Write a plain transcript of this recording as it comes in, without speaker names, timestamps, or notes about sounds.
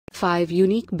5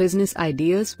 unique business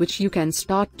ideas which you can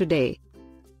start today.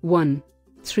 1.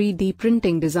 3D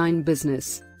printing design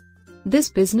business.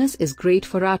 This business is great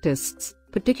for artists,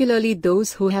 particularly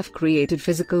those who have created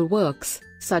physical works,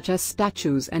 such as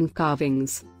statues and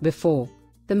carvings, before.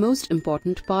 The most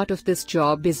important part of this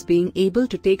job is being able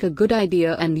to take a good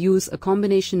idea and use a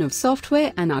combination of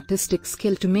software and artistic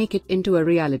skill to make it into a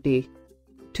reality.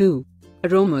 2.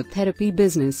 Aromatherapy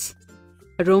business.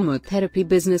 Aromatherapy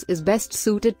business is best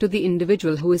suited to the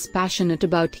individual who is passionate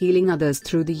about healing others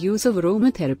through the use of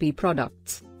aromatherapy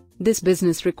products. This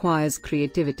business requires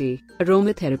creativity.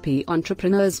 Aromatherapy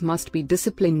entrepreneurs must be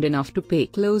disciplined enough to pay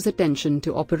close attention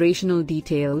to operational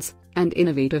details, and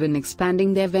innovative in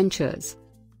expanding their ventures.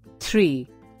 3.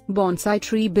 Bonsai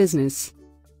tree business.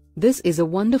 This is a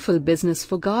wonderful business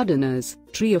for gardeners,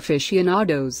 tree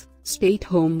aficionados,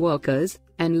 stay-at-home workers,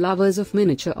 and lovers of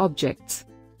miniature objects.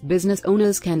 Business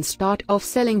owners can start off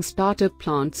selling starter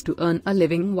plants to earn a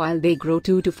living while they grow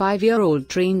 2 to 5-year-old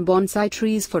train bonsai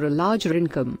trees for a larger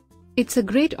income. It's a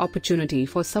great opportunity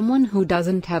for someone who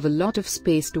doesn't have a lot of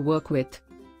space to work with.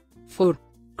 4.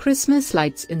 Christmas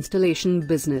lights installation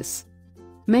business.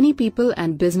 Many people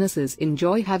and businesses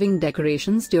enjoy having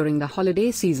decorations during the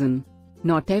holiday season.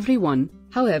 Not everyone,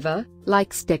 however,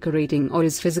 likes decorating or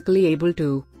is physically able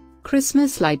to.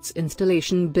 Christmas lights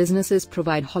installation businesses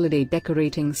provide holiday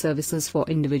decorating services for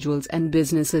individuals and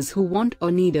businesses who want or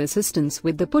need assistance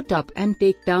with the put-up and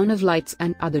take-down of lights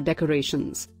and other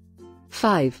decorations.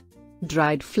 5.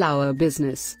 Dried flower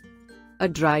business. A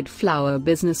dried flower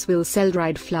business will sell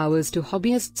dried flowers to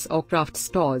hobbyists or craft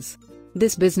stores.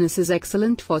 This business is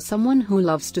excellent for someone who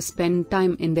loves to spend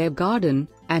time in their garden,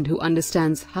 and who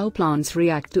understands how plants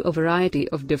react to a variety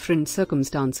of different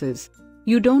circumstances.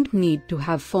 You don't need to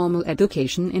have formal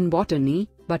education in botany,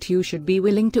 but you should be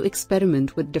willing to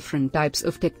experiment with different types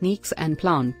of techniques and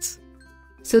plants.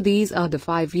 So these are the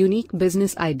 5 unique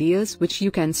business ideas which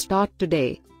you can start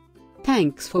today.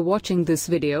 Thanks for watching this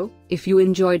video. If you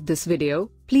enjoyed this video,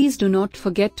 please do not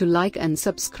forget to like and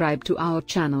subscribe to our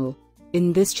channel.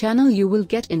 In this channel you will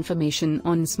get information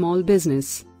on small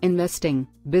business, investing,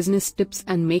 business tips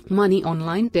and make money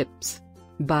online tips.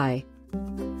 Bye.